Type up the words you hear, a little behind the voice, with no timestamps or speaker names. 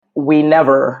we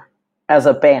never, as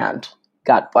a band,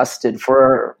 got busted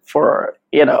for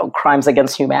crimes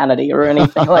against humanity or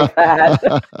anything like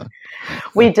that.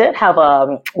 We did have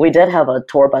a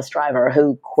tour bus driver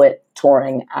who quit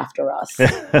touring after us.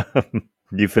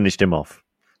 You finished him off.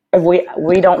 We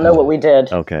don't know what we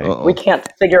did. Okay. Uh-oh. We can't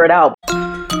figure it out.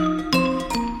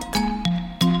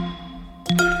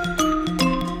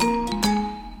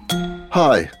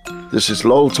 Hi, this is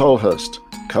Lowell Tolhurst,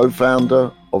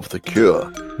 co-founder of The Cure.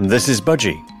 This is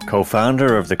Budgie,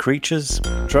 co-founder of The Creatures,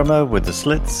 drummer with The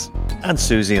Slits, and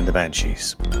Susie and the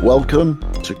Banshees. Welcome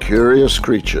to Curious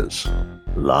Creatures.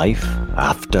 Life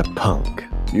after punk.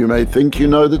 You may think you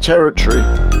know the territory,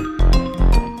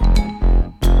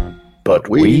 but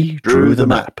we drew the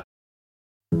map.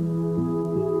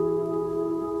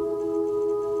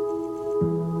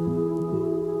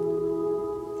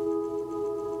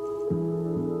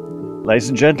 Ladies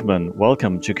and gentlemen,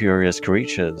 welcome to Curious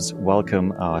Creatures.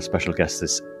 Welcome our special guest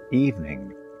this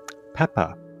evening,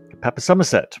 Pepper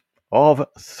Somerset of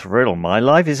Thrill My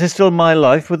Life. Is this still My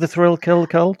Life with the Thrill Kill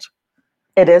Cult?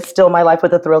 It is still My Life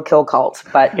with the Thrill Kill Cult,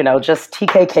 but just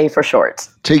TKK for short.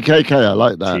 TKK, I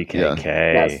like that. TKK.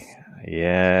 Yeah. Yes.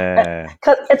 Yeah.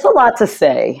 'Cause it's a lot to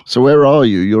say. So where are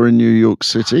you? You're in New York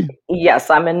City? Yes,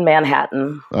 I'm in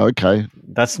Manhattan. Okay.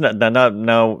 That's not,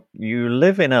 now you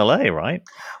live in LA, right?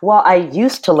 Well, I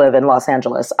used to live in Los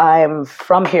Angeles. I'm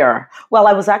from here. Well,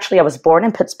 I was born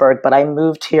in Pittsburgh, but I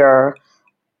moved here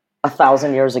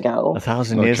 1,000 years ago.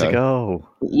 1,000 years Okay. ago.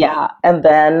 Yeah. And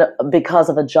then because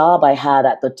of a job I had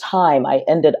at the time, I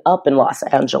ended up in Los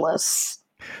Angeles.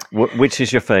 Which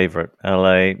is your favorite?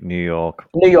 LA, New York?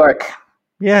 New York.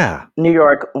 Yeah. New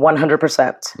York,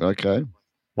 100%. Okay.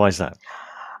 Why is that?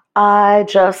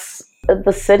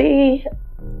 The city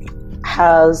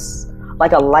has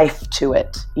like a life to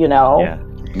it, Yeah.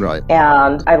 Right.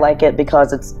 And I like it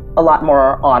because it's a lot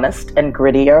more honest and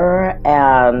grittier,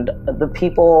 and the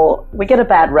people, we get a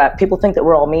bad rep. People think that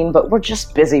we're all mean, but we're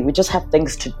just busy. We just have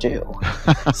things to do.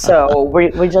 So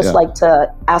we just like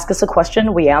to ask us a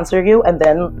question, we answer you, and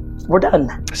then we're done.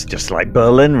 It's just like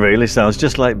Berlin, really. Sounds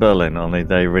just like Berlin, only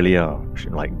they really are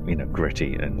like,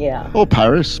 gritty. And Yeah. Or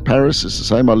Paris. Paris is the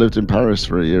same. I lived in Paris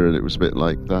for a year and it was a bit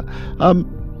like that.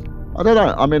 I don't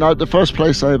know. I mean, the first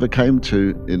place I ever came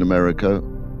to in America,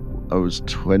 I was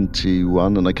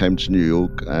 21 and I came to New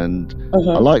York, and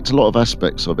I liked a lot of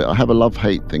aspects of it. I have a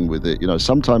love-hate thing with it.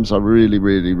 Sometimes I really,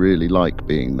 really, really like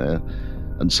being there,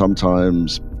 and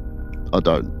sometimes I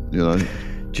don't,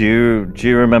 Do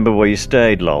you remember where you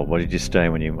stayed, Lol? Where did you stay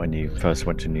when you first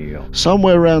went to New York?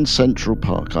 Somewhere around Central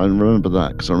Park. I remember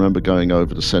that because I remember going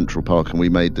over to Central Park and we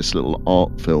made this little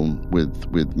art film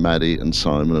with Maddie and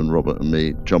Simon and Robert and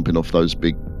me jumping off those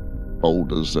big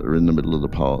boulders that are in the middle of the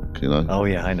park, Oh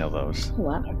yeah, I know those.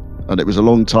 Wow. And it was a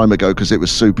long time ago because it was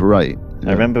Super 8.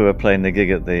 I remember we were playing the gig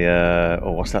at the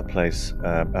what's that place?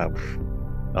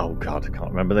 Oh God, I can't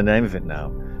remember the name of it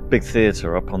now. Big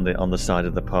theatre up on the side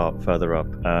of the park, further up.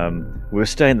 We were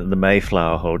staying at the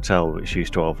Mayflower Hotel, which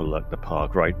used to overlook the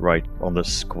park, right on the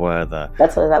square there.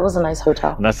 That was a nice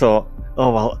hotel. And I thought,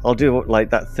 I'll do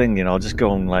like that thing, I'll just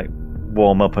go and like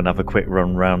warm up and have a quick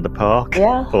run round the park.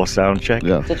 Yeah. Or sound check.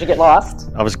 Yeah. Did you get lost?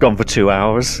 I was gone for 2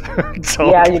 hours.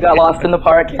 Yeah, you got lost in the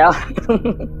park. Yeah.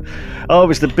 Oh, it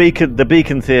was the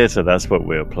Beacon Theatre. That's what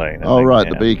we were playing. Oh, right,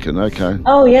 the Beacon. Okay.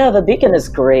 Oh yeah, the Beacon is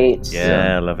great.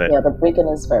 Yeah, I love it. Yeah, the Beacon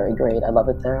is very great. I love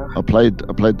it there. I played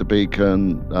the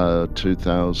Beacon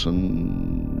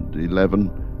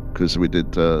 2011 because we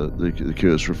did the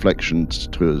Cure's Reflections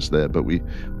tours there, but we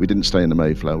didn't stay in the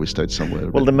Mayflower. We stayed somewhere.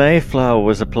 Well, the Mayflower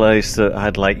was a place that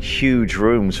had like huge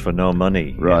rooms for no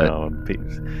money. Right.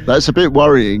 And That's a bit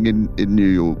worrying in New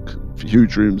York.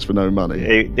 Huge rooms for no money.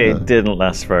 It didn't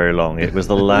last very long. It was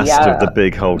the last of the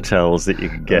big hotels that you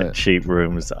could get cheap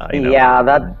rooms. Yeah,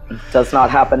 that does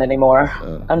not happen anymore,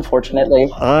 unfortunately.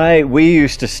 We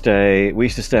used to stay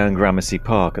on Gramercy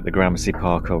Park at the Gramercy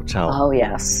Park Hotel. Oh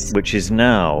yes, which is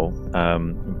now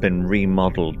been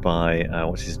remodeled by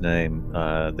what's his name?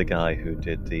 The guy who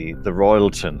did the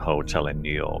Royalton Hotel in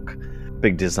New York.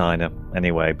 Big designer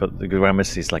anyway, but the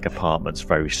Gramercy's like apartments,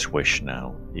 very swish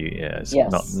now. It's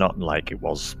not like it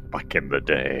was back in the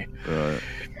day. Right.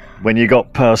 When you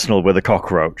got personal with the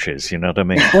cockroaches, you know what I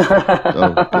mean?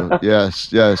 Oh,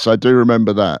 yes, I do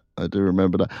remember that. I don't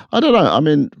know. I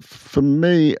mean, for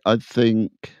me, I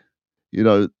think,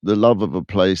 the love of a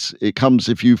place, it comes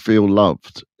if you feel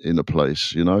loved in a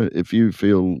place, if you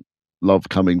feel love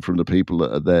coming from the people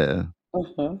that are there,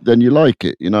 then you like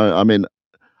it, I mean,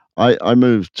 I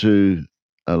moved to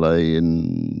LA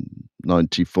in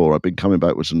 94. I've been coming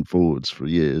backwards and forwards for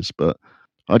years, but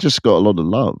I just got a lot of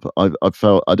love. I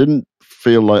felt I didn't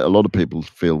feel like a lot of people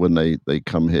feel when they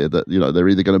come here that, you know, they're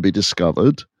either going to be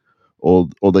discovered or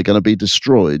they're going to be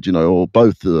destroyed, you know, or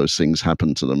both of those things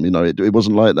happen to them. You know, it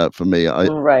wasn't like that for me.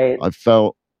 Right. I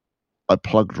felt I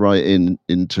plugged right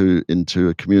into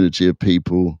a community of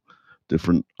people,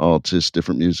 different artists,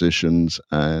 different musicians,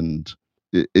 and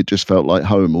it just felt like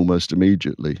home almost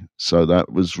immediately. So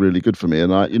that was really good for me.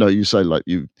 And I, you know, you say like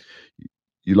you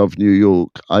love New York.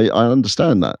 I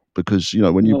understand that, because, you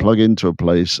know, when you plug into a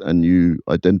place and you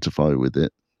identify with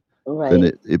it, right,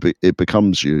 then it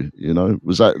becomes you. You know,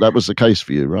 that was the case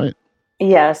for you, right?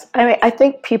 Yes. I mean, I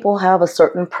think people have a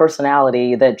certain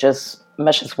personality that just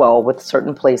meshes well with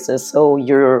certain places, so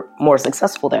you're more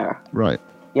successful there. Right.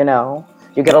 You know,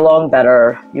 you get along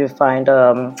better. You find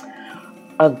a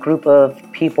group of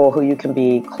people who you can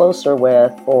be closer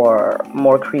with or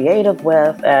more creative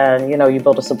with, and, you know, you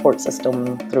build a support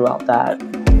system throughout that.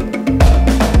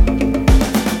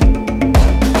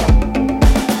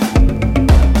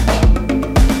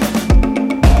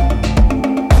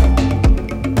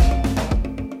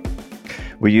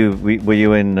 Were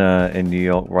you in New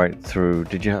York right through?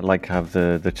 Did you have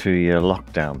the 2-year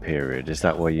lockdown period? Is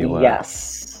that where you were?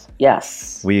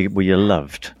 Yes. Were you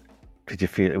loved? Did you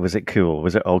feel? Was it cool?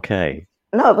 Was it okay?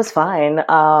 No, it was fine.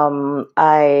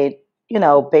 I, you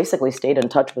know, basically stayed in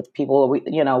touch with people. We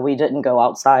didn't go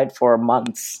outside for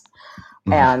months,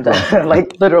 and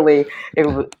like literally,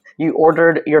 you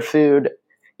ordered your food.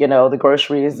 You know, the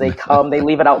groceries, they come, they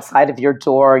leave it outside of your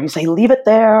door. You say, leave it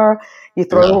there. You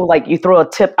throw a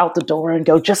tip out the door and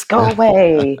go, just go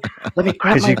away. Let me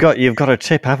grab. Because you've got a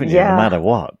tip, haven't you? No matter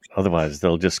what. Otherwise,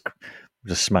 they'll just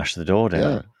smash the door down.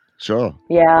 Yeah, sure.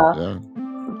 Yeah.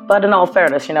 But in all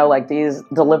fairness, you know, like these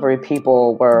delivery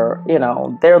people were, you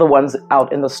know, they're the ones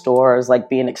out in the stores, like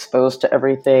being exposed to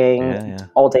everything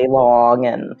all day long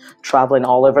and traveling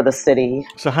all over the city.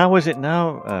 So how is it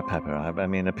now, Pepper? I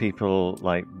mean, are people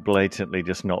like blatantly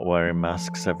just not wearing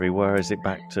masks everywhere? Is it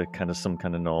back to kind of some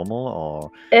kind of normal,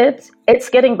 or? It's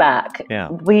getting back. Yeah.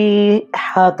 We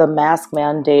had the mask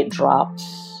mandate dropped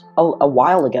a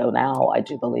while ago now. I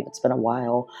do believe it's been a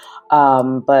while.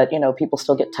 But, you know, people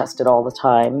still get tested all the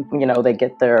time. You know, they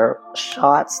get their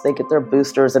shots, they get their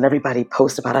boosters, and everybody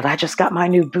posts about it. I just got my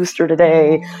new booster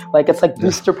today. Like, it's like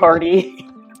booster party.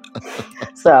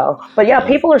 So, but yeah,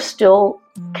 people are still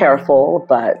careful,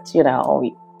 but, you know,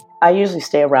 I usually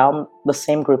stay around the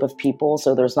same group of people,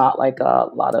 so there's not like a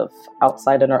lot of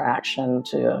outside interaction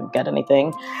to get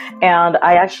anything. And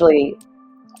I had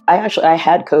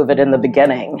COVID in the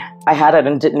beginning. I had it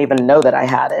and didn't even know that I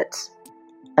had it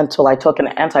until I took an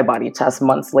antibody test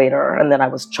months later, and then I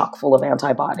was chock full of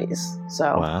antibodies.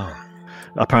 So wow.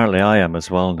 Apparently I am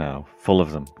as well now, full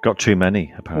of them. Got too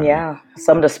many, apparently. Yeah,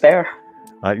 some to spare.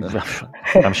 I'm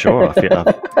sure.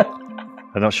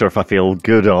 I'm not sure if I feel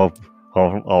good or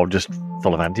just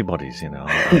full of antibodies, you know.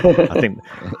 I think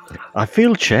I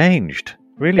feel changed.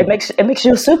 Really, it makes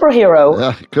you a superhero.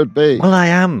 Yeah, it could be. Well, I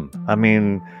am. I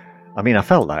mean, I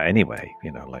felt that anyway.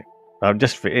 You know, like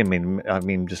just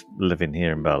living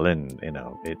here in Berlin. You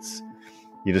know,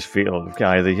 you just feel you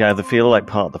either feel like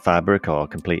part of the fabric or a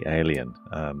complete alien.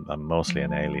 I'm mostly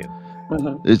an alien.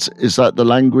 Mm-hmm. Is that the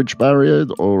language barrier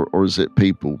or is it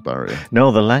people barrier?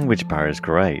 No, the language barrier is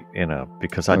great. You know,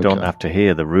 because I don't have to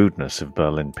hear the rudeness of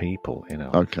Berlin people. You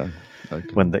know. Okay.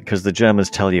 Because the Germans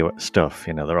tell you stuff,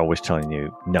 you know, they're always telling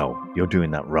you, no, you're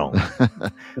doing that wrong.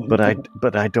 but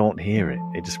I don't hear it.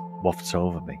 It just wafts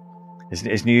over me.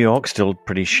 Is New York still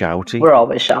pretty shouty? We're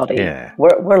always shouty. Yeah.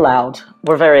 We're loud.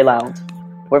 We're very loud.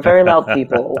 We're very loud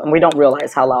people, and we don't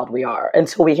realize how loud we are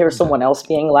until we hear someone else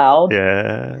being loud.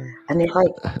 Yeah. And you're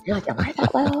like, am I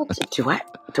that loud?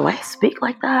 Do I speak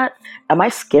like that? Am I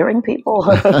scaring people?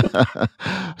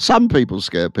 Some people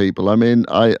scare people. I mean,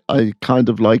 I kind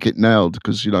of like it now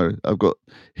because, you know, I've got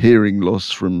hearing loss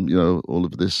from, you know, all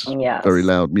of this very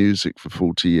loud music for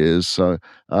 40 years. So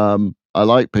I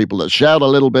like people that shout a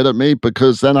little bit at me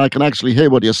because then I can actually hear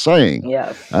what you're saying.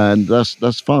 Yes. And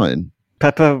that's fine.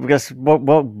 Pepper, I guess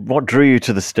what drew you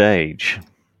to the stage?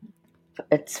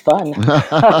 It's fun.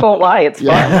 I won't lie, it's fun.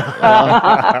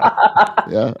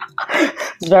 Yeah.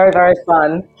 It's very, very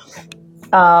fun.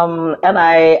 And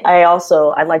I also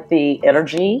like the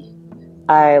energy.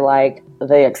 I like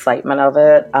the excitement of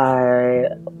it. I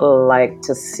like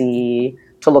to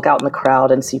look out in the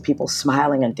crowd and see people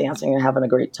smiling and dancing and having a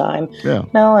great time. Yeah. You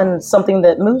know, and something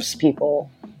that moves people,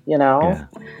 you know. Yeah.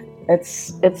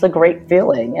 It's a great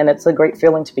feeling, and it's a great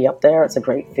feeling to be up there. It's a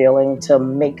great feeling to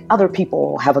make other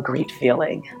people have a great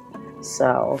feeling.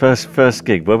 So first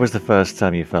gig, where was the first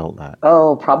time you felt that?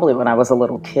 Oh, probably when I was a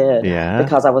little kid. Yeah.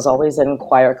 Because I was always in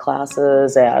choir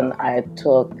classes, and I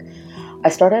took I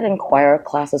started in choir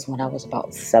classes when I was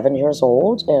about 7 years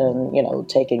old and,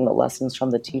 taking the lessons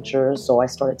from the teachers. So I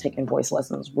started taking voice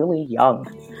lessons really young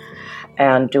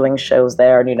and doing shows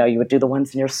there. And, you would do the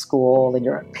ones in your school and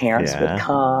your parents would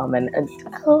come and,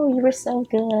 oh, you were so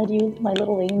good. You, my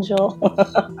little angel.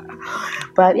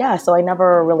 But yeah, so I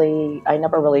never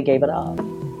really gave it up.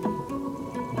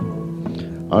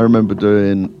 I remember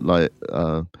doing like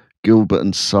Gilbert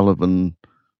and Sullivan,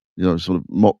 sort of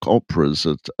mock operas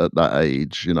at that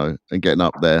age, and getting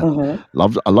up there.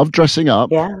 Mm-hmm. I love dressing up.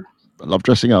 Yeah. I love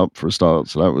dressing up for a start.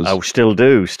 So that was. Oh, still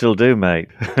do, mate.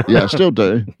 Yeah, still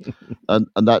do. And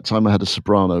that time I had a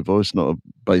soprano voice, not a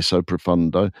basso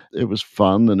profundo. It was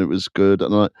fun and it was good.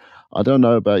 And I don't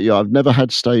know about you. I've never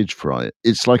had stage fright.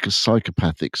 It's like a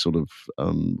psychopathic sort of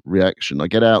reaction. I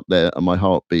get out there and my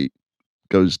heartbeat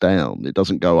goes down. It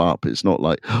doesn't go up. It's not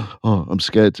like, oh, I'm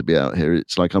scared to be out here.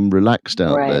 It's like I'm relaxed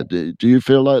out there. Do you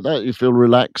feel like that? You feel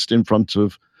relaxed in front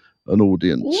of an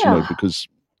audience, because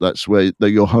that's where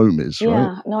your home is, right?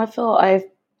 Yeah. No, I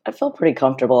feel pretty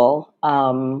comfortable.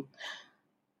 The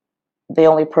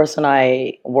only person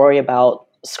I worry about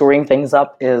screwing things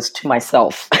up is to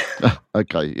myself.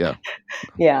 Okay, yeah.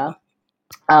 Yeah.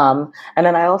 And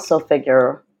then I also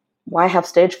figure, why have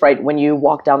stage fright when you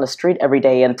walk down the street every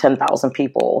day and 10,000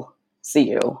 people see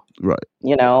you? Right.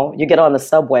 You get on the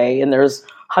subway and there's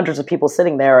hundreds of people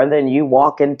sitting there, and then you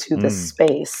walk into this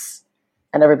space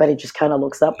and everybody just kind of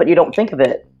looks up, but you don't think of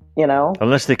it,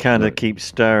 Unless they kind of keep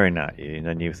staring at you, and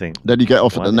then you think... Then you get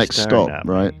off at the next stop,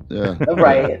 right? Yeah.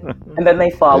 Right. And then they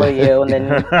follow you, and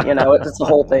then, it's the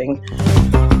whole thing.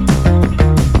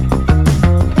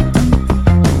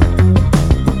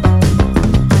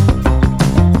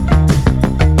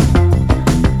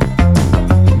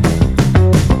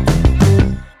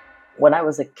 When I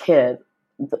was a kid,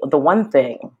 the one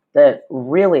thing that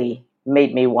really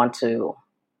made me want to,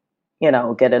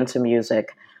 get into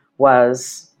music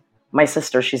was my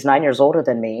sister. She's 9 years older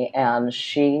than me, and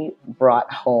she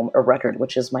brought home a record,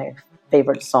 which is my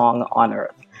favorite song on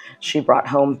earth. She brought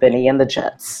home Benny and the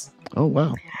Jets. Oh,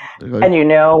 wow.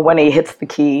 And when he hits the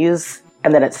keys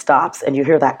and then it stops and you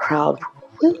hear that crowd,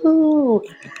 woo,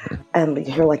 and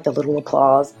you hear like the little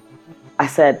applause. I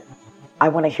said, I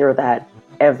want to hear that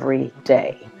every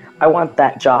day. I want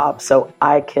that job so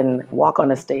I can walk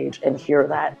on a stage and hear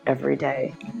that every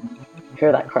day.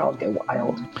 Hear that crowd go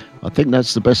wild. I think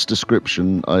that's the best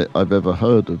description I've ever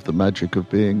heard of the magic of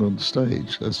being on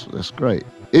stage. That's great.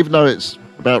 Even though it's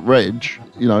about Reg,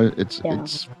 it's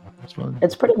fun.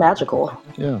 It's pretty magical.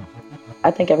 Yeah.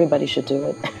 I think everybody should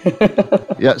do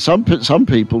it. Yeah, some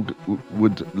people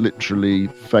would literally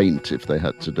faint if they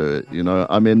had to do it.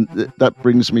 I mean, that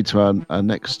brings me to our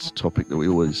next topic that we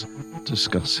always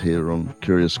discuss here on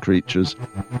Curious Creatures.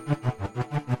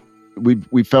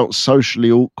 We felt socially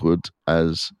awkward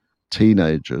as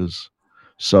teenagers,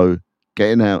 so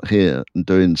getting out here and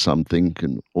doing something,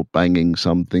 or banging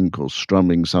something, or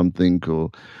strumming something,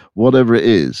 or whatever it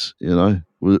is,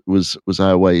 was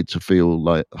our way to feel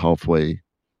like halfway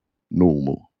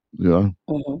normal.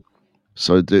 Mm-hmm.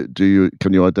 So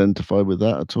can you identify with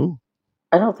that at all?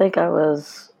 I don't think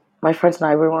my friends and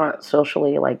I, we weren't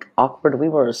socially awkward. We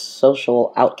were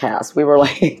social outcasts. We were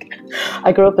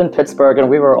I grew up in Pittsburgh, and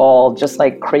we were all just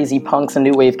crazy punks and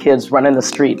new wave kids running the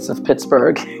streets of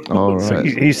Pittsburgh. All right. So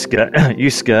you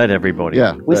scared everybody.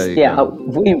 Yeah.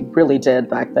 We really did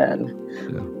back then.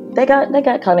 Yeah. They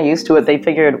got kind of used to it. They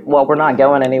figured, well, we're not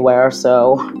going anywhere,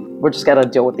 so we're just got to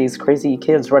deal with these crazy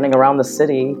kids running around the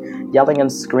city, yelling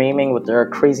and screaming with their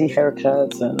crazy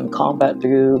haircuts and combat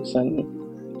boots. And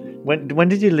when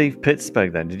did you leave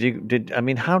Pittsburgh then?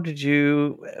 How did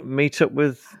you meet up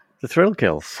with the Thrill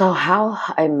Kill? So how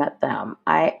I met them,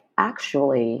 I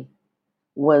actually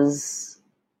was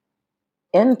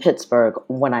in Pittsburgh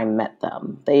when I met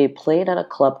them. They played at a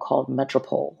club called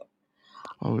Metropole.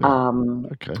 Oh,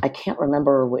 yeah. Okay. I can't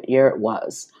remember what year it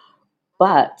was,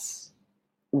 but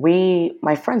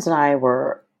my friends and I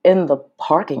were in the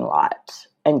parking lot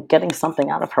and getting something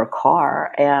out of her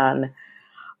car, and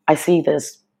I see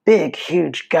this big,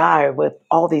 huge guy with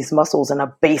all these muscles and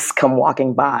a bass come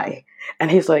walking by.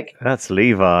 And he's like... That's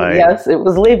Levi. Yes, it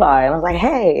was Levi. And I was like,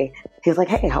 hey. He's like,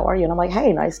 hey, how are you? And I'm like,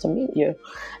 hey, nice to meet you.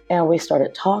 And we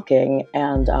started talking,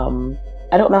 and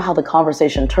I don't know how the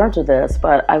conversation turned to this,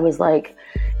 but I was like,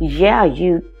 yeah,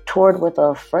 you toured with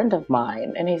a friend of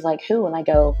mine. And he's like, who? And I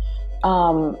go,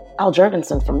 Al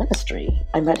Jurgensen from Ministry.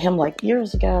 I met him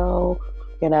years ago.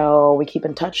 We keep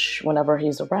in touch whenever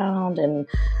he's around, and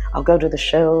I'll go to the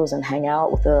shows and hang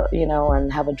out with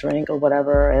and have a drink or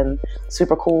whatever, and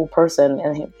super cool person.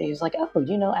 And he's like, oh,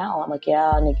 Al? I'm like,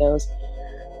 yeah. And he goes,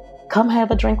 come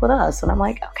have a drink with us. And I'm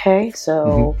like, okay.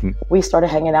 So we started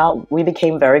hanging out. We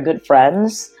became very good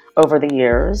friends over the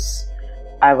years.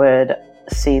 I would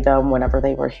see them whenever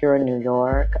they were here in New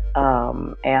York.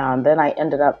 And then I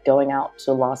ended up going out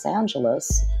to Los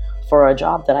Angeles for a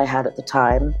job that I had at the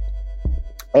time.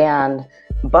 And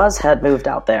Buzz had moved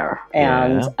out there.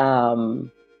 And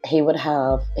he would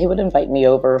invite me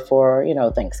over for,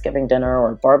 Thanksgiving dinner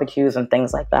or barbecues and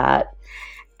things like that.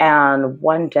 And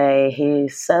one day he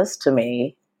says to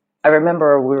me, I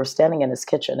remember we were standing in his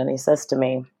kitchen, and he says to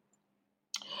me,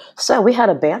 so we had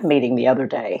a band meeting the other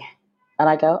day. And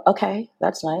I go, okay,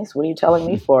 that's nice. What are you telling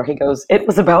me for? He goes, it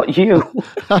was about you.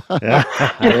 I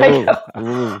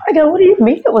go, what do you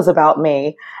mean it was about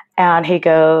me? And he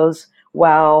goes,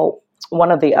 well,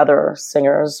 one of the other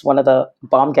singers, one of the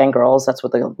Bomb Gang girls, that's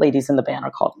what the ladies in the band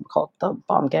are called the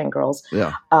Bomb Gang girls.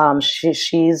 Yeah.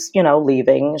 She's,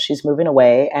 leaving, she's moving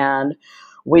away. And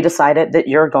we decided that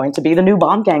you're going to be the new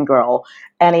Bomb Gang girl.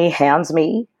 And he hands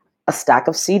me a stack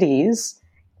of CDs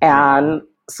and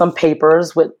some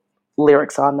papers with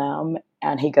lyrics on them.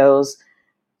 And he goes,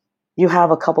 you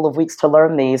have a couple of weeks to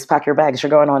learn these. Pack your bags. You're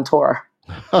going on tour.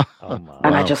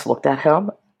 And I just looked at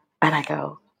him and I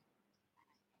go,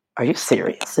 are you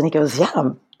serious? And he goes, yeah,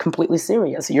 I'm completely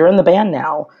serious. You're in the band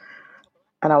now.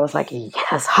 And I was like,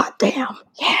 yes, hot damn.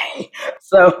 Yay.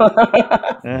 So,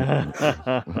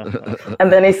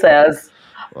 and then he says,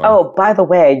 oh, by the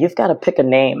way, you've got to pick a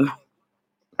name.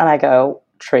 And I go,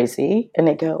 Tracy. And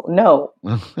they go, no.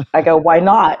 I go, why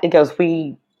not? He goes,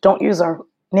 we don't use our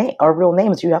real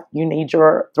names. You need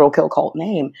your Thrill Kill Cult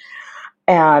name.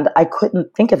 And I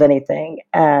couldn't think of anything.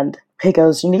 And he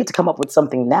goes, you need to come up with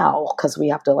something now because we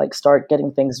have to start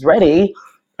getting things ready.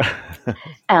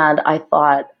 And I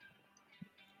thought,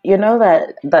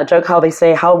 that joke, how they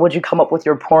say, how would you come up with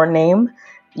your porn name?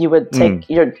 You would take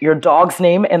your dog's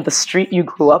name and the street you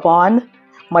grew up on.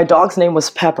 My dog's name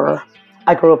was Pepper.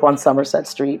 I grew up on Somerset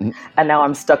Street, and now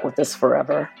I'm stuck with this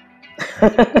forever.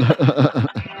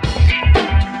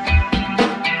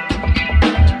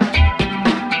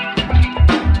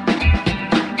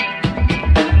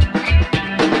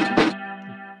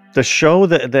 The show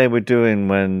that they were doing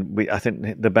when I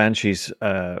think the Banshees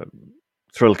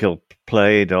Thrill Kill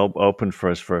played, opened for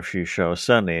us for a few shows,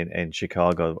 certainly in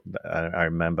Chicago, I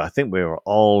remember. I think we were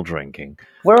all drinking.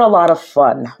 We're a lot of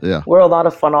fun. Yeah. We're a lot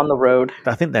of fun on the road.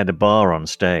 I think they had a bar on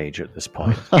stage at this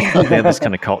point. They had this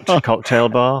kind of cocktail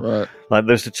bar. Right. Like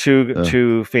there's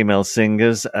two female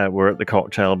singers were at the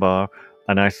cocktail bar,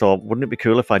 and I thought, wouldn't it be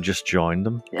cool if I just joined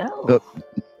them? Yeah.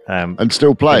 And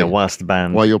still play whilst the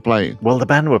band. While you're playing. Well, the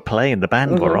band were playing. The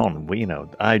band were on.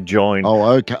 I joined. Oh,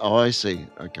 okay. Oh, I see.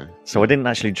 Okay. So I didn't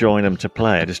actually join them to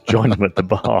play. I just joined them at the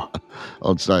bar.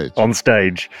 On stage. On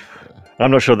stage.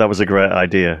 I'm not sure that was a great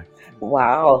idea.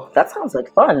 Wow, that sounds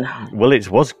like fun. Well, it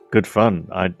was good fun.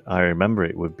 I remember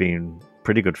it would been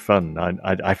pretty good fun.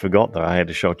 I forgot that I had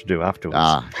a show to do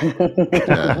afterwards.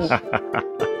 Yes.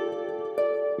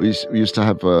 We used to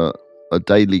have a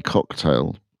daily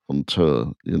cocktail on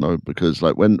tour, because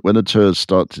when a tour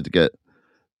started to get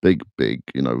big,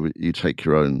 you take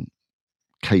your own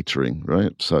catering,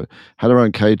 right? So had our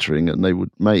own catering, and they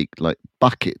would make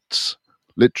buckets,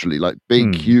 literally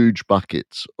big, huge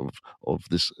buckets of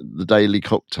the daily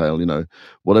cocktail,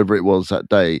 whatever it was that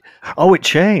day. Oh, it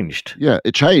changed. Yeah,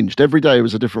 it changed. Every day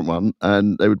was a different one,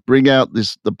 and they would bring out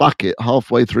the bucket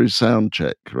halfway through sound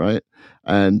check, right?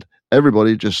 And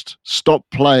everybody just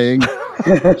stopped playing,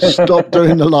 stop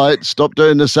doing the lights, stop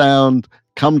doing the sound,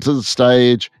 come to the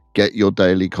stage, get your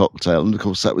daily cocktail. And of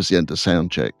course, that was the end of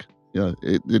sound check.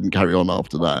 It didn't carry on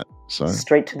after that. So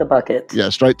straight to the bucket. Yeah,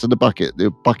 straight to the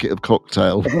bucket of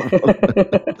cocktail.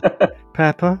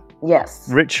 Pepper? Yes.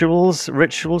 Rituals,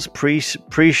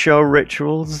 pre-show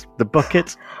rituals, the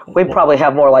bucket? We probably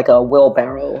have more like a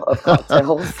wheelbarrow of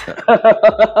cocktails.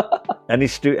 Any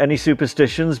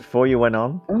superstitions before you went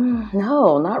on?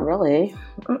 No, not really.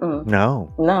 Mm-mm.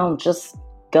 No, just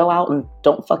go out and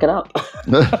don't fuck it up.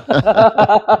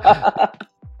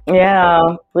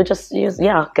 Yeah, we just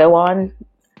go on,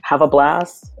 have a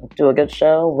blast, do a good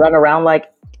show, run around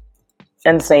like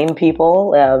insane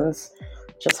people, and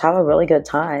just have a really good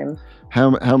time.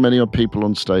 How many are people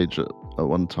on stage at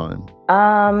one time?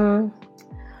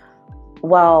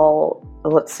 Well,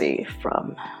 let's see,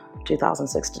 from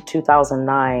 2006 to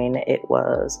 2009, it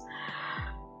was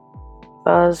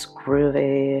Buzz,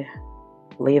 Groovy,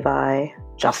 Levi,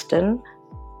 Justin,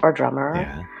 our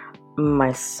drummer,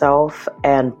 myself,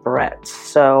 and Brett.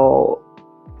 So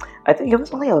I think it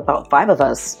was only about 5 of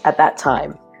us at that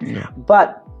time. Yeah.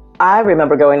 But I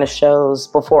remember going to shows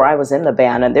before I was in the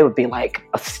band, and there would be like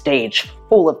a stage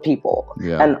full of people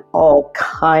and all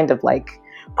kind of like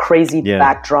crazy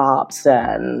backdrops,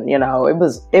 and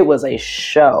it was a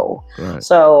show. Right.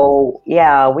 So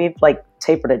yeah, we've like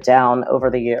tapered it down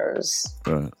over the years.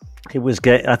 Right. It was.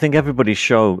 I think everybody's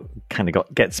show kind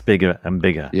of gets bigger and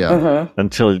bigger. Yeah.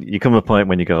 Until you come to a point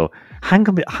when you go, hang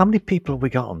on, how many people have we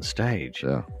got on stage?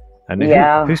 Yeah. And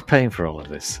who's paying for all of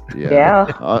this?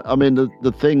 Yeah. I mean,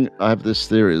 the thing, I have this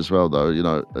theory as well, though,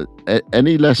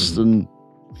 any less than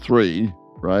 3,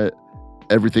 right?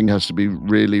 Everything has to be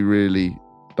really, really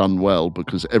done well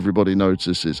because everybody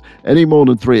notices. Any more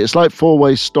than 3, it's like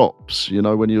 4-way stops,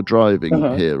 when you're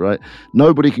driving here, right?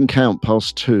 Nobody can count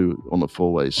past 2 on a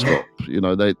 4-way stop.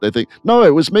 They think, no,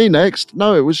 it was me next.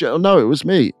 No, it was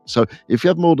me. So if you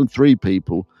have more than 3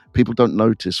 people don't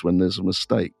notice when there's a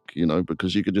mistake,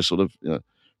 because you could just sort of,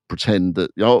 pretend that,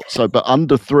 but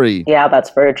under 3. Yeah, that's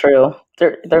very true.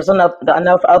 There's enough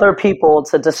other people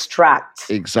to distract.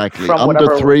 Exactly. From under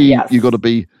whatever, 3, you got to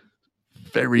be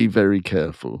very, very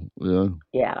careful.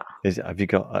 Yeah.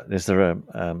 Is there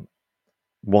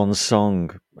one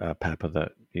song, Pepper,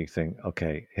 that you think,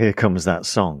 okay, here comes that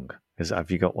song?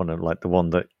 Have you got one of like the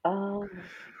one that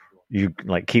you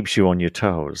like keeps you on your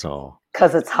toes, or?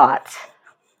 'Cause It's Hot.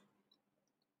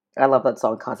 I love that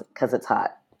song, 'Cause It's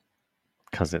Hot.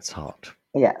 'Cause It's Hot.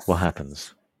 Yes. What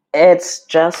happens? It's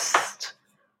just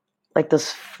like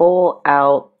this full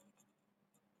out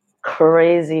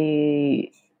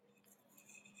crazy,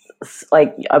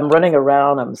 like I'm running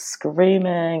around, I'm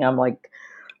screaming, I'm like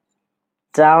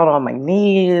down on my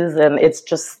knees, and it's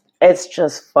just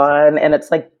fun, and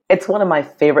it's one of my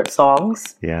favorite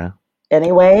songs. Yeah.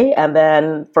 Anyway, and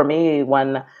then for me,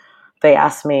 when they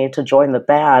asked me to join the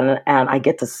band and I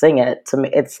get to sing it, to me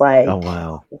it's like, oh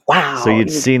wow. So you'd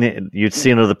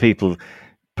seen other people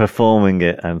performing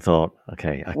it and thought,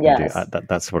 okay, I can do that.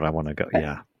 That's what I want to go.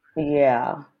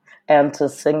 Yeah. And to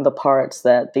sing the parts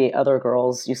that the other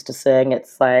girls used to sing,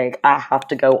 it's like I have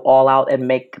to go all out and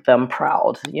make them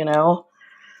proud,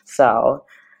 So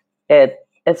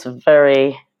it's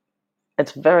very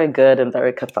good and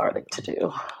very cathartic to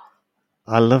do.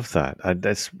 I love that.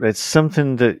 It's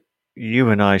something that you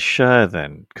and I share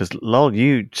then, because Lol,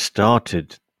 you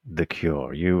started The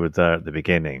Cure. You were there at the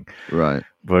beginning, right?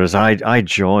 Whereas I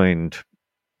joined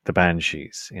the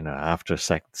Banshees, after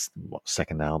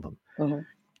second album,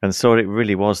 and so it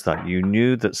really was that you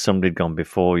knew that somebody had gone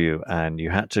before you, and you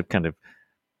had to kind of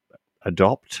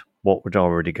adopt what had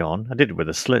already gone. I did it with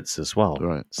the Slits as well,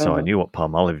 right? So I knew what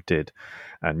Palmolive did.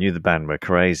 I knew the band were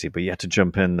crazy, but you had to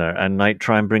jump in there and like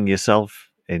try and bring yourself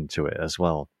into it as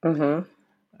well.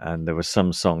 And there were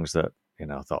some songs that,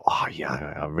 I thought, oh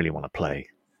yeah, I really want to play.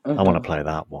 I want to play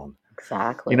that one.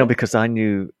 Exactly. Because I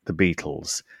knew the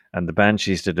Beatles, and the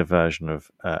Banshees did a version of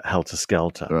Helter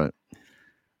Skelter. Right.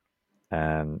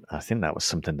 And I think that was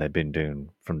something they'd been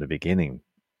doing from the beginning.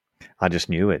 I just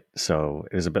knew it. So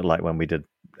it was a bit like when we did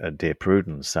Dear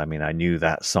Prudence. I mean, I knew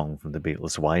that song from the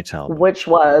Beatles' White Album. Which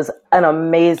was an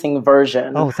amazing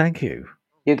version. Oh, thank you.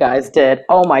 You guys did.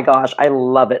 Oh my gosh, I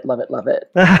love it, love it, love it.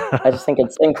 I just think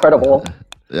it's incredible.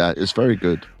 Yeah, it's very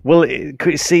good. Well,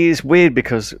 it's weird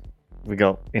because we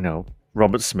got,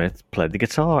 Robert Smith played the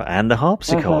guitar and the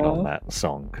harpsichord on that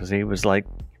song because he was like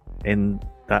in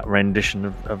that rendition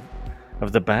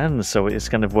of the band. So it's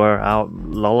kind of where our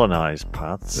Lol and I's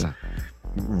paths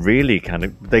really kind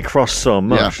of, they crossed so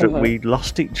much that we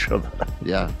lost each other.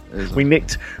 Yeah.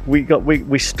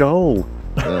 We stole.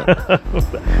 Yeah.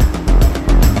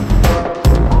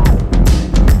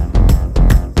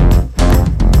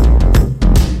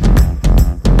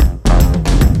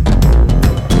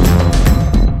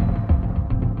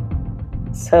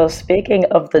 So speaking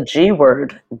of the G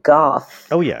word, goth.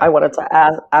 Oh yeah. I wanted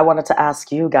to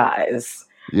ask you guys.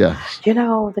 Yes.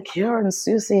 The Cure and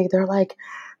Susie, they're like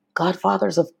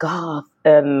godfathers of goth.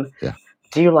 And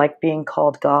do you like being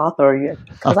called goth, or you?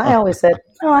 Because I always said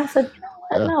no. I said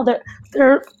no.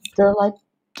 They're like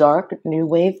dark new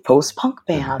wave post punk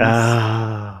bands.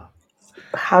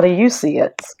 How do you see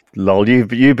it? Lol, you've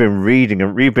been reading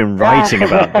and you've been writing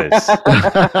about this.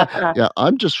 Yeah,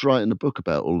 I'm just writing a book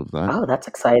about all of that. Oh, that's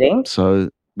exciting. So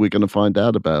we're going to find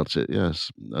out about it.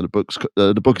 Yes,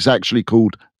 the book is actually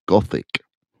called Gothic.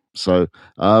 So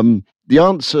the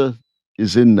answer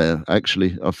is in there.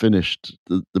 Actually, I finished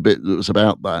the bit that was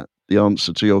about that. The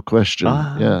answer to your question.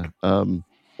 Yeah.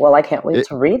 Well, I can't wait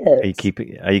to read it.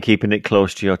 Are you keeping it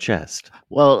close to your chest?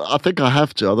 Well, I think I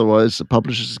have to. Otherwise, the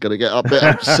publisher's going to get a bit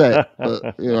upset.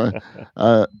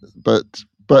 But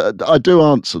But I do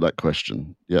answer that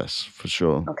question. Yes, for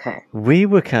sure. Okay. We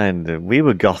were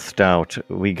gothed out.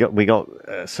 We got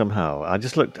somehow.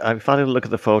 If I look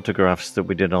at the photographs that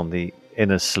we did on the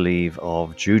inner sleeve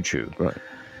of Juju, Right.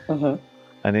 Mm-hmm.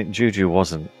 and Juju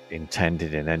wasn't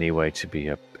intended in any way to be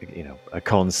a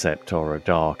concept or a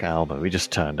dark album. We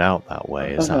just turned out that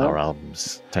way, as our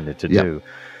albums tended to do.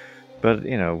 But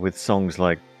with songs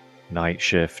like Night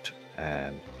Shift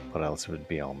and what else would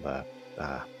be on there,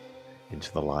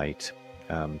 Into the Light.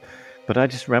 But I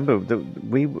just remember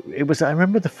I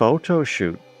remember the photo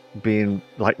shoot being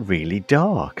like really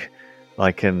dark,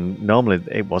 and normally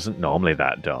it wasn't normally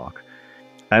that dark.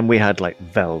 And we had like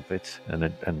velvet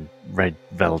and red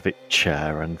velvet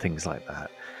chair and things like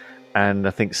that. And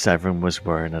I think Severin was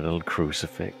wearing a little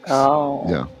crucifix. Oh.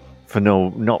 Yeah. For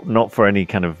not for any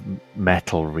kind of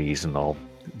metal reason or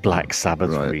Black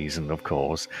Sabbath reason, of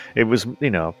course. It was,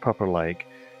 proper like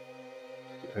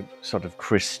a sort of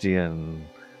Christian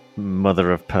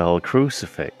mother of pearl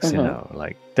crucifix,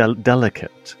 like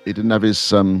delicate. He didn't have his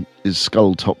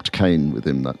skull-topped cane with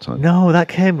him that time. No, that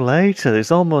came later.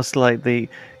 It's almost like the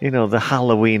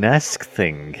Halloween-esque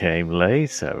thing came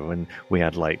later when we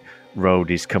had like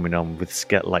roadies coming on with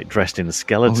dressed in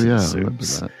skeleton suits. I remember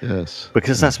that. Yes,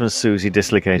 because that's when Susie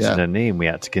dislocated her knee, and we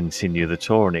had to continue the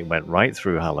tour, and it went right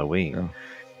through Halloween. Yeah.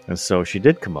 And so she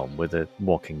did come on with a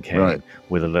walking cane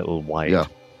with a little white. Yeah.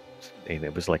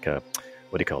 It was like a,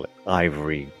 what do you call it?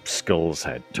 Ivory skull's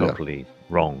head. Totally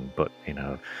wrong, but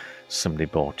somebody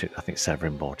bought it. I think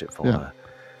Severin bought it for her.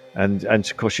 And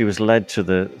of course she was led to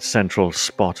the central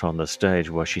spot on the stage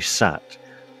where she sat,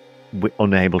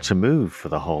 unable to move for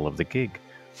the whole of the gig.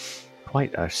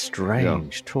 Quite a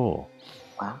strange tour.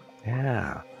 Wow.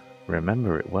 Yeah,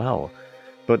 remember it well.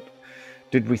 But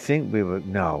did we think we were?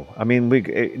 No. I mean,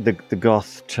 the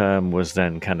goth term was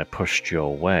then kind of pushed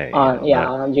your way.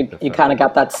 You kind of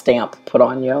got that stamp put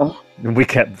on you. And we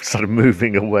kept sort of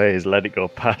moving away as let it go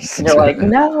past. And you're like,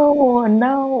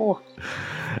 no.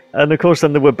 And of course,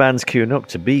 then there were bands queuing up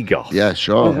to be goth. Yeah,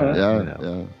 sure.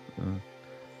 Yeah.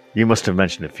 You must have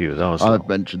mentioned a few of those. I've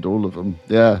mentioned all of them.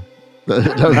 Yeah.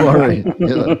 Don't worry.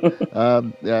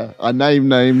 I name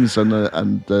names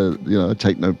and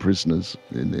take no prisoners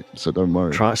in it, so don't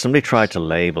worry. Somebody tried to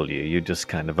label you. You just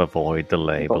kind of avoid the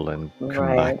label and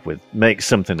come back with make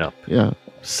something up. Yeah,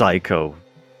 psycho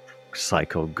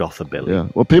gothabilly. Yeah.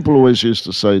 Well, people always used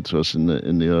to say to us in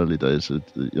the early days,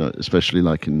 especially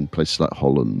like in places like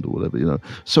Holland or whatever,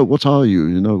 so what are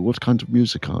you? What kind of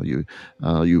music are you?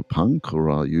 Are you punk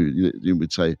or are you? You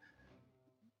would say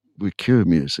we're Cure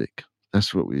music.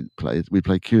 That's what we play. We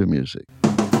play Cure music.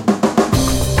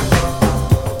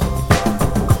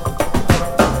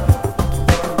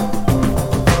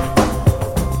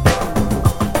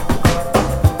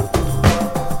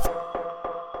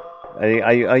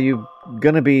 Are you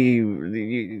going to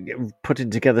be putting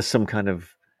together some kind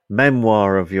of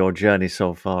memoir of your journey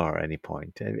so far at any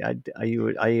point? Are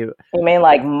you? You mean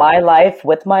like my life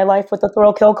with the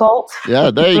Thrill Kill Cult?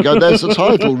 Yeah, there you go. There's the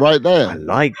title right there. I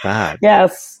like that.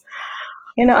 Yes.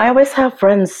 I always have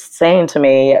friends saying to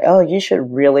me, oh, you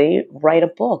should really write a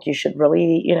book. You should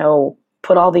really,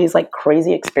 put all these like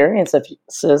crazy experiences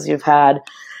you've had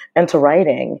into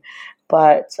writing.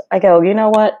 But I go, you know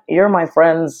what? You're my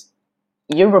friends.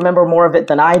 You remember more of it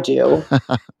than I do.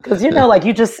 Because, like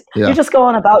you just go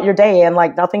on about your day and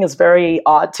like nothing is very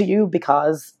odd to you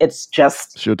because it's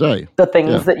your day. The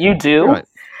things that you do. Right.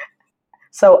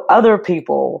 So other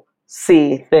people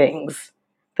see things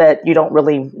that you don't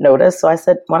really notice. So I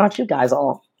said, why don't you guys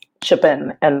all chip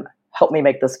in and help me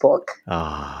make this book?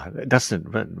 That's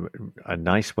a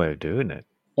nice way of doing it.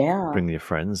 Yeah. Bring your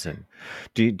friends in.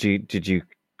 Did you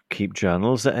keep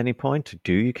journals at any point?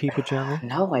 Do you keep a journal?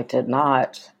 No, I did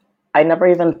not. I never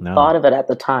even thought of it at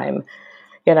the time.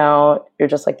 You're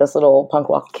just like this little punk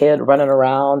rock kid running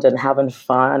around and having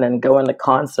fun and going to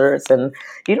concerts, and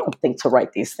you don't think to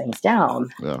write these things down.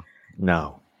 Yeah.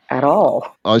 No. At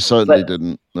all. I certainly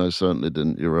didn't.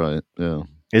 You're right. Yeah.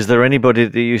 Is there anybody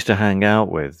that you used to hang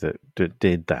out with that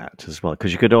did that as well?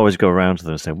 Because you could always go around to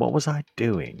them and say, what was I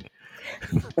doing?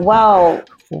 Well,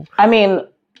 I mean,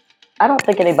 I don't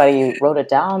think anybody wrote it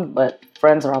down, but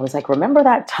friends are always like, remember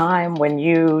that time when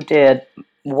you did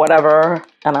whatever?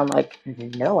 And I'm like,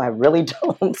 no, I really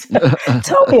don't.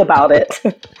 Tell me about it.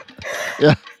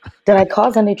 Yeah. Did I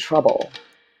cause any trouble?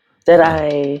 Did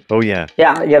I? Oh, yeah.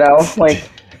 Yeah, like...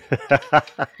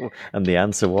 And the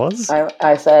answer was?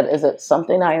 I said, is it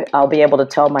something I'll be able to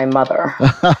tell my mother?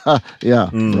 Yeah,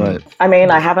 right. I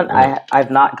mean,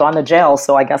 I've not gone to jail,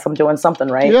 so I guess I'm doing something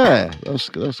right. Yeah, that's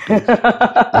good.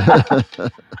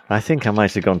 I think I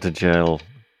might have gone to jail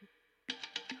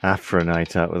After a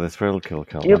night out with a thrill kill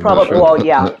cult. You probably, well,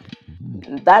 yeah.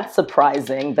 That's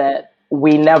surprising that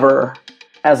we never,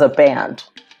 as a band,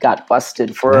 got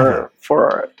busted for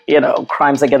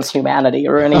crimes against humanity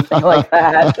or anything like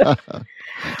that.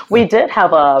 We did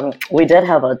have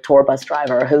a tour bus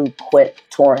driver who quit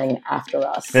touring after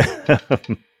us.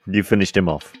 You finished him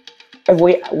off.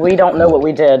 We don't know what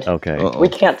we did. Okay. Uh-oh. We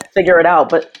can't figure it out,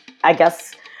 but I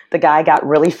guess the guy got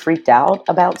really freaked out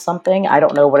about something. I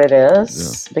don't know what it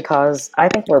is because I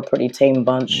think we're a pretty tame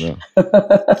bunch. Yeah.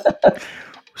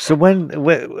 So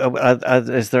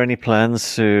is there any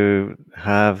plans to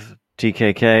have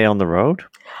TKK on the road?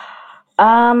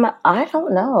 I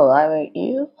don't know. I mean,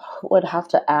 you would have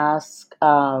to ask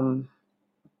Buzz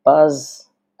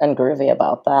and Groovy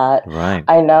about that. Right.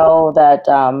 I know that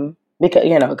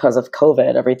because of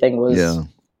COVID, everything was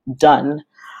done.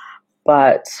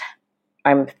 But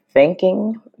I'm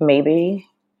thinking maybe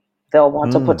they'll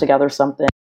want to put together something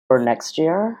for next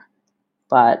year,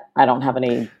 but I don't have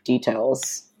any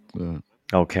details. Yeah.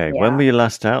 Okay. Yeah. When were you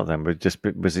last out then?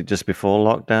 Was it just before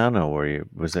lockdown, or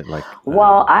was it like?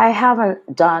 Well, I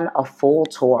haven't done a full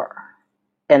tour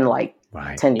in like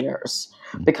 10 years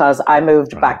because I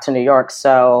moved back to New York,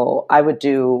 so I would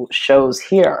do shows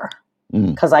here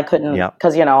because I couldn't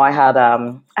because I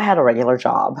had a regular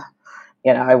job.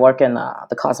 I work in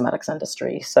the cosmetics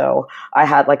industry, so I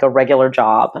had like a regular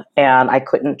job, and I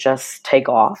couldn't just take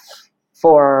off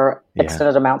for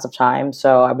extended amounts of time.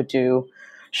 So I would do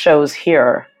shows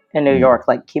here in New York,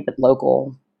 like keep it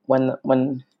local when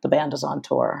the band is on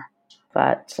tour.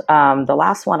 But the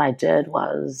last one I did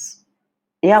was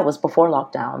before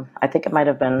lockdown. I think it might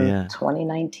have been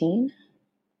 2019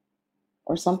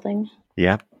 or something.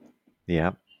 Yeah.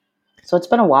 So it's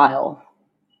been a while.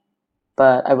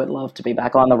 But I would love to be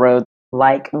back on the road,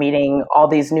 like meeting all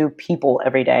these new people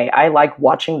every day. I like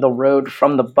watching the road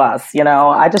from the bus.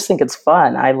 I just think it's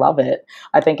fun. I love it.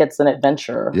 I think it's an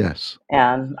adventure. Yes.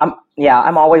 And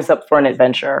I'm always up for an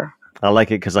adventure. I like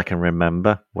it because I can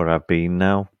remember where I've been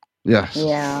now. Yes.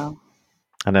 Yeah.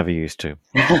 I never used to.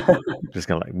 Just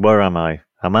kind of like, where am I?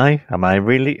 Am I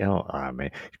really? Oh, I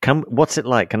mean, what's it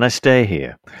like? Can I stay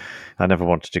here? I never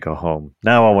wanted to go home.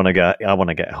 Now I want to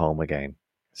get home again.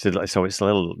 So it's a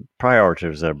little,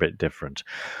 priorities are a bit different.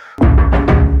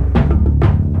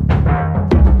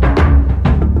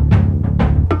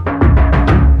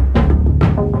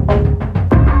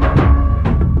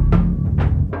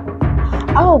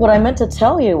 Oh, what I meant to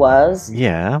tell you was,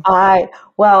 when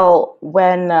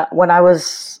I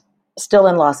was still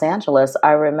in Los Angeles,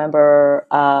 I remember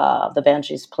the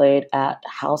Banshees played at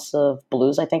House of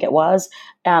Blues, I think it was,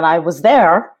 and I was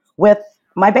there with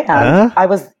my band. I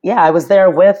was there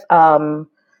with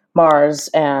Mars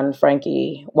and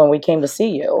Frankie when we came to see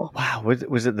you. Wow,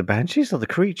 was it the Banshees or the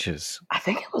Creatures? I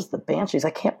think it was the Banshees. I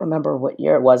can't remember what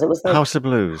year it was. It was like, House of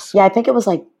Blues. Yeah, I think it was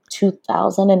like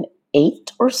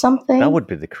 2008 or something. That would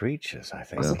be the Creatures, I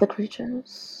think. Was it the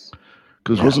Creatures?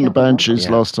 Because wasn't the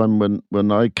Banshees last time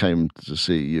when I came to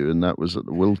see you, and that was at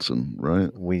the Wilton,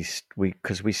 right? We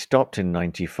stopped in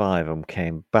 95 and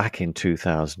came back in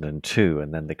 2002,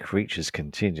 and then the Creatures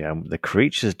continued. And the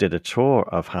Creatures did a tour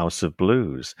of House of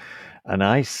Blues, and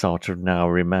I sort of now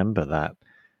remember that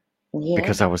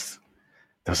because there was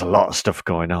a lot of stuff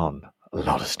going on. A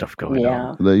lot of stuff going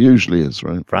on. There usually is,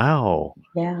 right? Wow.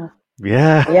 Yeah.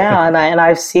 Yeah. Yeah, and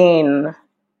I've seen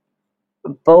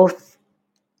both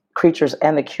Creatures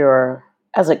and The Cure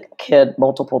as a kid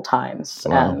multiple times.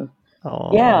 Wow. And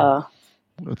yeah.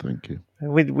 Oh, thank you.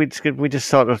 We just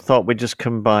sort of thought we'd just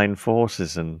combine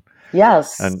forces and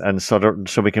sort of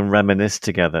so we can reminisce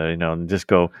together, and just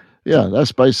go. Yeah,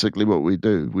 that's basically what we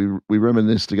do. We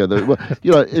reminisce together. Well,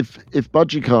 if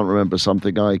Budgie can't remember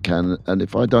something, I can, and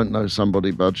if I don't know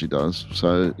somebody, Budgie does.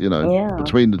 So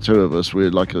between the two of us, we're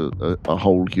like a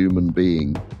whole human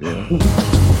being. Yeah.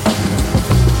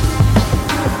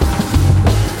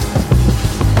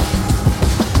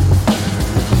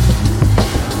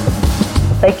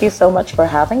 Thank you so much for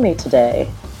having me today.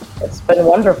 It's been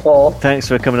wonderful. Thanks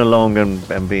for coming along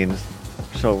and being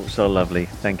so lovely.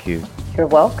 Thank you. You're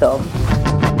welcome.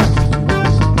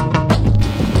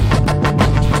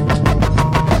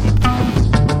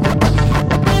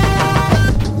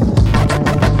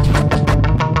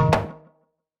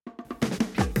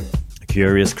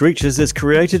 Curious Creatures is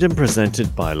created and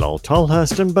presented by Lol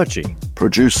Tolhurst and Budgie.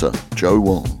 Producer, Joe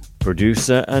Wong.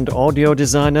 Producer and audio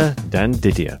designer, Dan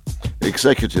Didier.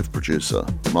 Executive producer,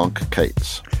 Mark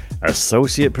Cates.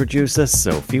 Associate producer,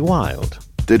 Sophie Wild.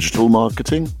 Digital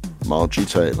marketing, Margie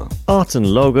Taylor. Art and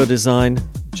logo design,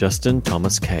 Justin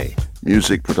Thomas Kay.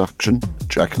 Music production,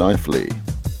 Jackknife Lee.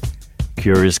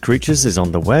 Curious Creatures is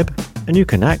on the web And you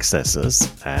can access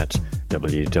us at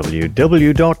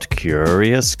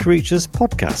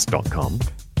www.curiouscreaturespodcast.com.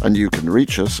 And you can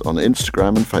reach us on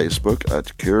Instagram and Facebook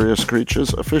at Curious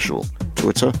Creatures Official,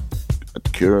 Twitter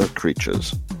at Cura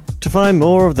Creatures. To find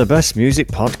more of the best music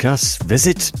podcasts,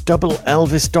 visit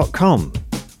doubleelvis.com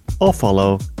or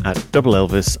follow at Double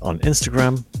Elvis on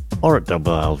Instagram or at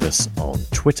Double Elvis on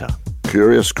Twitter.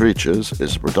 Curious Creatures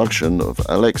is a production of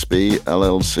LXB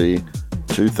LLC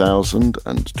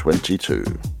 2022.